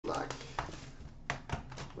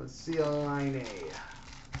Let's see a line A.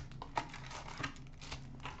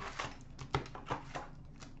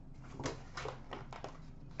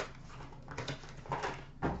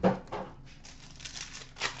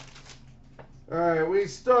 All right, we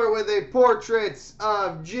start with a portrait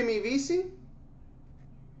of Jimmy Vesey.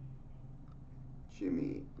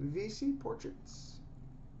 Jimmy Vesey portraits.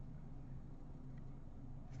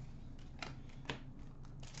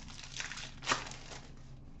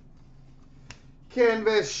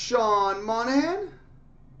 Canvas Sean Monahan.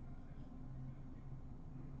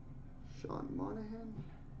 Sean Monahan.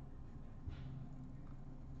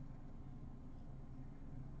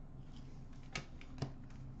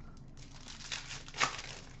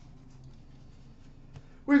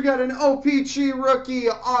 We've got an OPG rookie,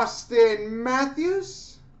 Austin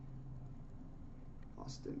Matthews.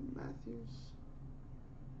 Austin Matthews.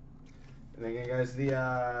 And again, guys,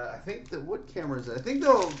 I think the what camera is it? I think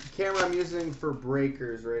the camera I'm using for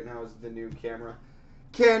breakers right now is the new camera.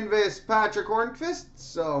 Canvas Patrick Hornqvist.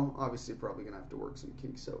 So obviously probably gonna have to work some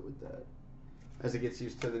kinks out with that as it gets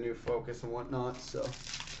used to the new focus and whatnot. So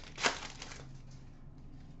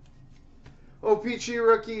OPG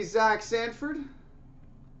rookie Zach Sanford.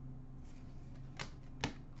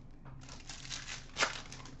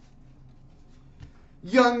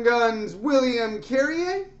 Young Guns William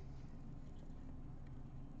Carrier.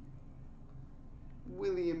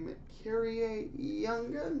 William Carrier,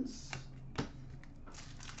 Young Guns.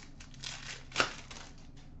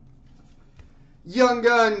 Young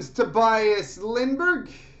Guns Tobias Lindbergh.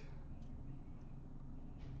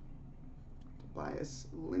 Tobias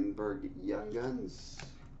Lindbergh, Young Guns.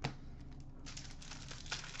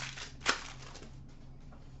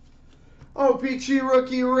 OPG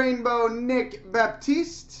rookie Rainbow Nick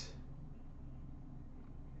Baptiste.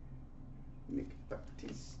 Nick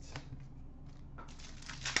Baptiste.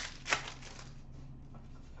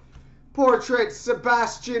 Portrait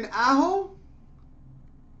Sebastian Aho.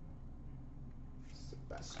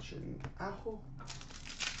 Sebastian Aho.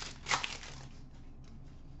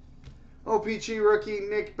 OPG rookie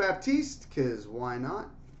Nick Baptiste, because why not?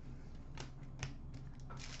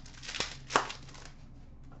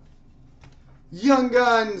 Young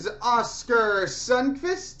Guns Oscar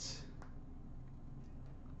Sundqvist.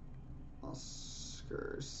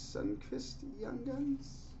 Oscar Sundqvist, Young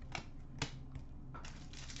Guns.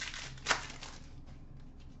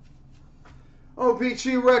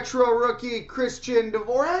 OPG Retro rookie Christian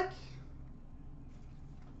Dvorak.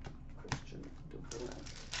 Christian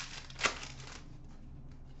Dvorak.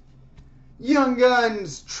 Young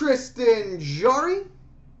Guns Tristan Jarry.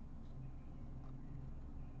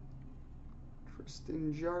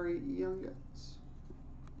 Tristan Jarry, Young Guns.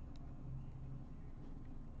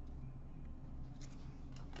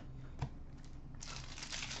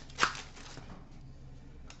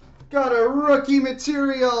 Got a rookie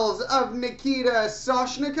materials of Nikita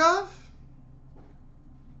Soshnikov.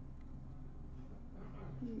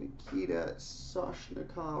 Nikita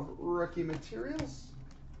Soshnikov rookie materials.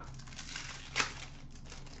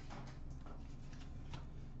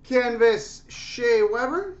 Canvas Shea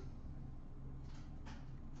Weber.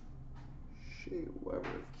 Shea Weber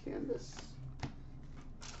canvas.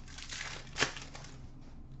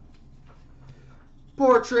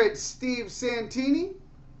 Portrait Steve Santini.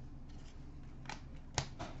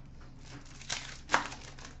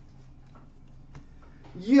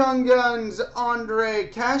 Young Guns Andre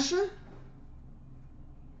Kasha.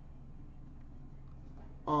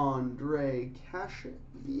 Andre Kasha,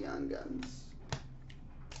 Young Guns.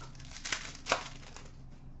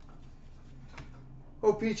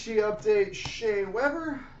 OPG update Shea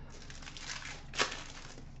Weber.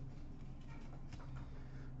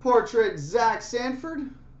 Portrait Zach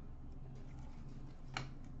Sanford.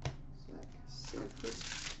 Zach Sanford.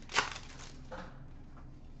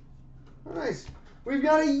 All right. We've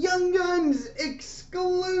got a Young Guns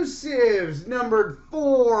exclusives, numbered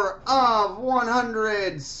 4 of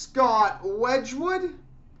 100, Scott Wedgwood.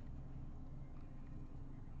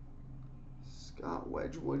 Scott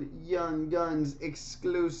Wedgwood, Young Guns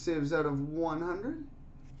exclusives out of 100.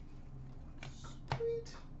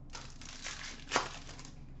 Sweet.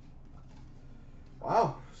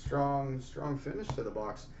 Wow, strong finish to the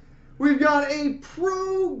box. We've got a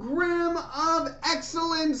Program of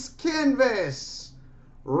Excellence canvas.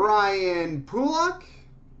 Ryan Pulock.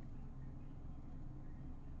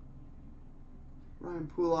 Ryan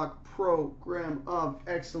Pulock Program of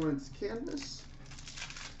Excellence canvas.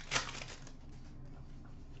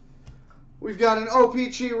 We've got an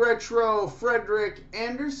OPG Retro Frederick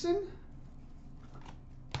Anderson.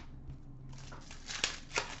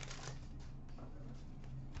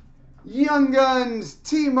 Young Guns,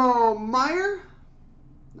 Timo Meyer.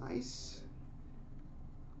 Nice.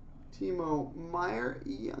 Timo Meyer,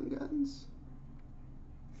 Young Guns.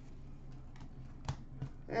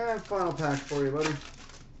 And final pack for you, buddy.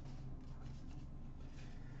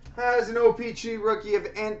 Has an OPG rookie of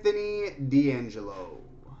Anthony D'Angelo.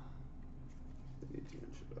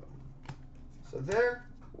 So there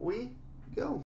we go.